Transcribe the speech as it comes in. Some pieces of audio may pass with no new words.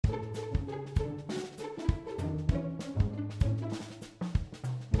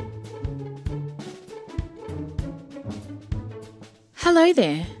Hello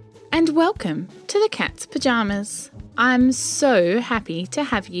there, and welcome to the Cat's Pyjamas. I'm so happy to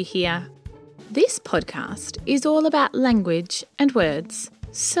have you here. This podcast is all about language and words.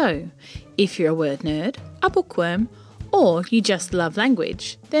 So, if you're a word nerd, a bookworm, or you just love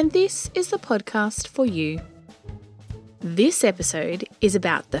language, then this is the podcast for you. This episode is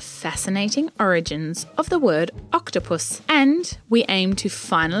about the fascinating origins of the word octopus, and we aim to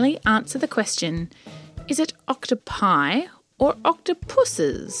finally answer the question, is it octopi or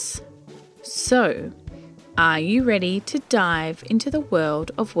octopuses? So, are you ready to dive into the world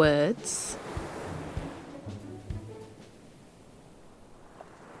of words?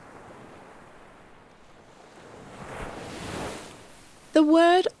 The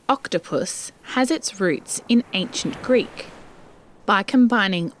word octopus has its roots in ancient Greek. By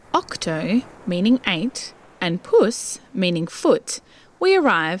combining octo, meaning 8, and pus, meaning foot, we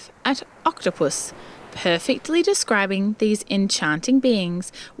arrive at octopus, perfectly describing these enchanting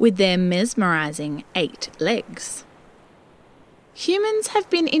beings with their mesmerizing 8 legs. Humans have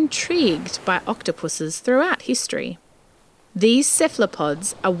been intrigued by octopuses throughout history. These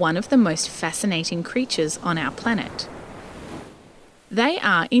cephalopods are one of the most fascinating creatures on our planet. They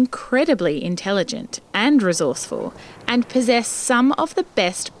are incredibly intelligent and resourceful and possess some of the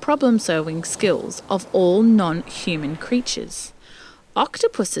best problem-solving skills of all non-human creatures.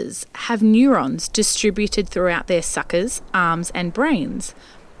 Octopuses have neurons distributed throughout their suckers, arms and brains,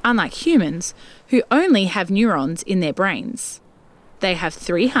 unlike humans who only have neurons in their brains. They have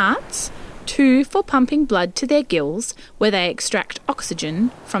 3 hearts, 2 for pumping blood to their gills where they extract oxygen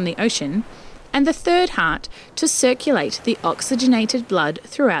from the ocean, and the 3rd heart to circulate the oxygenated blood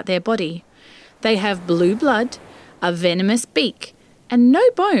throughout their body. They have blue blood, a venomous beak, and no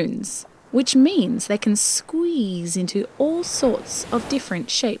bones, which means they can squeeze into all sorts of different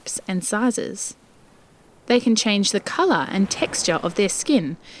shapes and sizes. They can change the colour and texture of their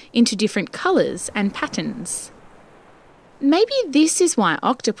skin into different colours and patterns. Maybe this is why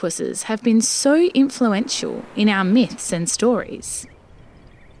octopuses have been so influential in our myths and stories.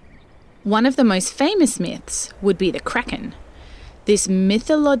 One of the most famous myths would be the Kraken. This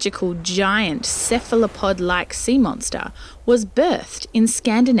mythological giant cephalopod-like sea monster was birthed in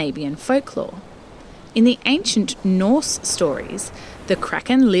Scandinavian folklore. In the ancient Norse stories, the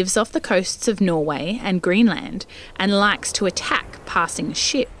Kraken lives off the coasts of Norway and Greenland and likes to attack passing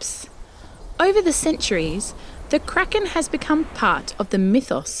ships. Over the centuries, the Kraken has become part of the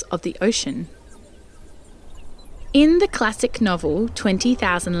mythos of the ocean. In the classic novel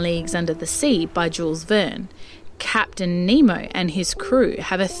 20,000 Leagues Under the Sea by Jules Verne, Captain Nemo and his crew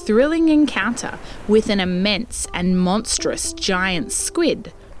have a thrilling encounter with an immense and monstrous giant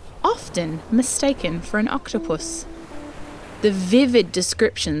squid, often mistaken for an octopus. The vivid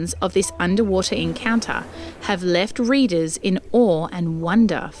descriptions of this underwater encounter have left readers in awe and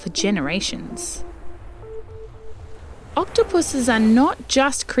wonder for generations. Octopuses are not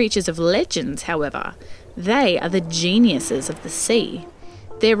just creatures of legends, however. They are the geniuses of the sea.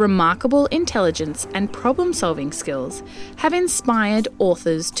 Their remarkable intelligence and problem-solving skills have inspired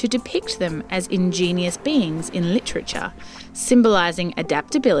authors to depict them as ingenious beings in literature, symbolising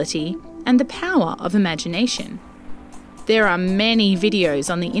adaptability and the power of imagination. There are many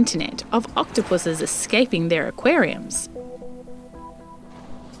videos on the internet of octopuses escaping their aquariums.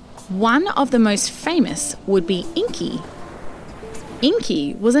 One of the most famous would be Inky.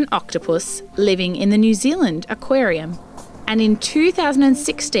 Inky was an octopus living in the New Zealand aquarium, and in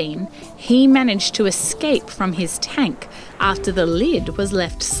 2016 he managed to escape from his tank after the lid was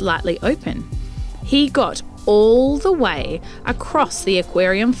left slightly open. He got all the way across the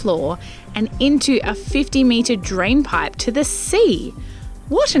aquarium floor and into a 50-metre drain pipe to the sea.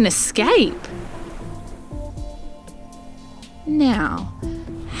 What an escape! Now,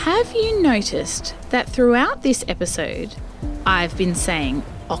 have you noticed that throughout this episode I've been saying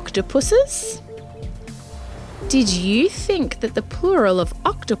octopuses? Did you think that the plural of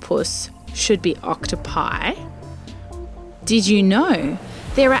octopus should be octopi? Did you know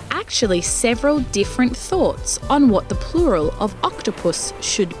there are actually several different thoughts on what the plural of octopus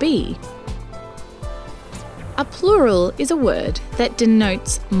should be? A plural is a word that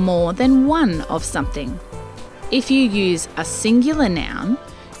denotes more than one of something. If you use a singular noun,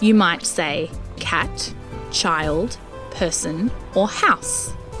 you might say cat, child, person, or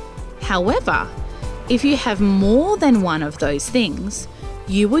house. However, if you have more than one of those things,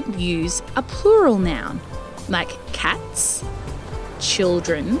 you would use a plural noun, like cats,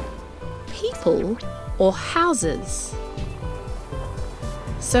 children, people, or houses.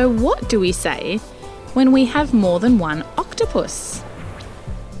 So what do we say when we have more than one octopus?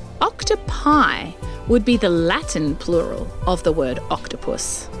 Octopi would be the Latin plural of the word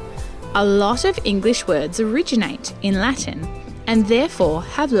octopus. A lot of English words originate in Latin and therefore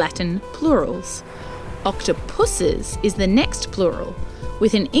have Latin plurals. Octopuses is the next plural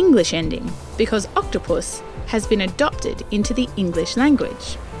with an English ending because octopus has been adopted into the English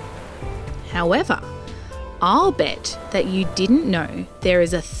language. However, I'll bet that you didn't know there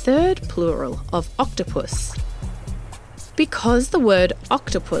is a third plural of octopus. Because the word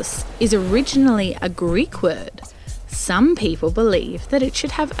octopus is originally a Greek word, some people believe that it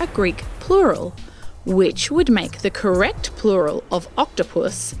should have a Greek plural, which would make the correct plural of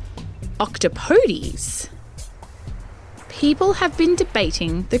octopus Octopodes. People have been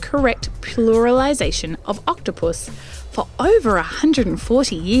debating the correct pluralization of octopus for over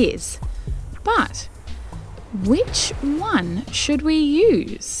 140 years. But which one should we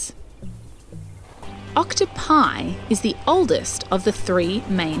use? Octopi is the oldest of the three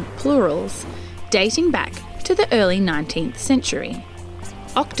main plurals, dating back to the early 19th century.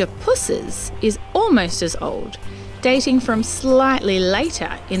 Octopuses is almost as old, dating from slightly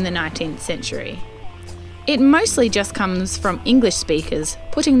later in the 19th century. It mostly just comes from English speakers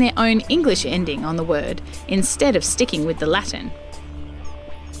putting their own English ending on the word instead of sticking with the Latin.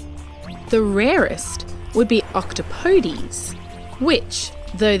 The rarest would be Octopodes, which,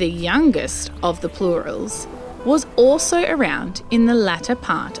 though the youngest of the plurals, was also around in the latter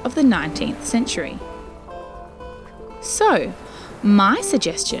part of the 19th century. So, my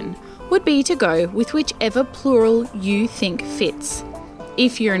suggestion would be to go with whichever plural you think fits.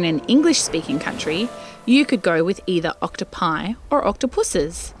 If you're in an English-speaking country, you could go with either octopi or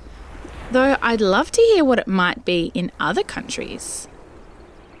octopuses, though I'd love to hear what it might be in other countries.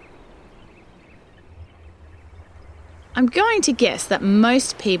 I'm going to guess that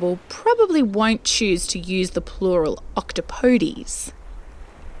most people probably won't choose to use the plural octopodes.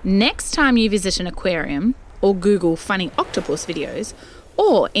 Next time you visit an aquarium, or Google funny octopus videos,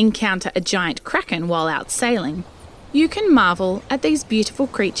 or encounter a giant kraken while out sailing, you can marvel at these beautiful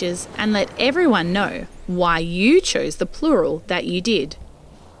creatures and let everyone know why you chose the plural that you did.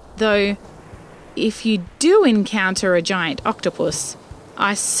 Though, if you do encounter a giant octopus,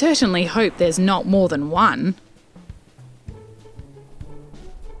 I certainly hope there's not more than one.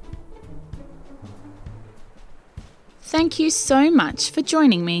 Thank you so much for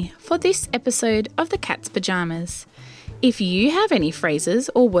joining me for this episode of The Cat's Pyjamas. If you have any phrases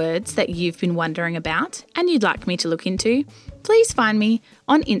or words that you've been wondering about and you'd like me to look into, please find me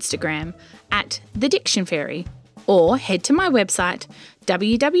on Instagram at The Diction Fairy or head to my website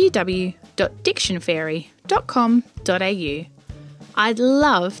www.dictionfairy.com.au. I'd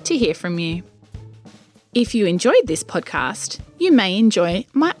love to hear from you. If you enjoyed this podcast, you may enjoy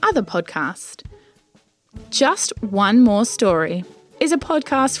my other podcast. Just One More Story is a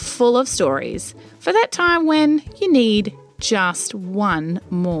podcast full of stories for that time when you need just one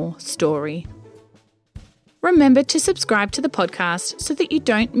more story. Remember to subscribe to the podcast so that you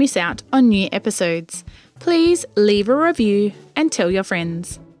don't miss out on new episodes. Please leave a review and tell your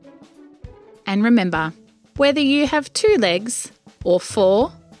friends. And remember, whether you have 2 legs or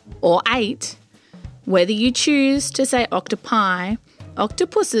 4 or 8, whether you choose to say octopi,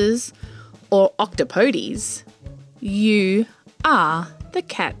 octopuses, or octopodes, you are the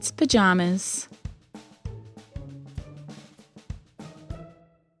cat's pyjamas.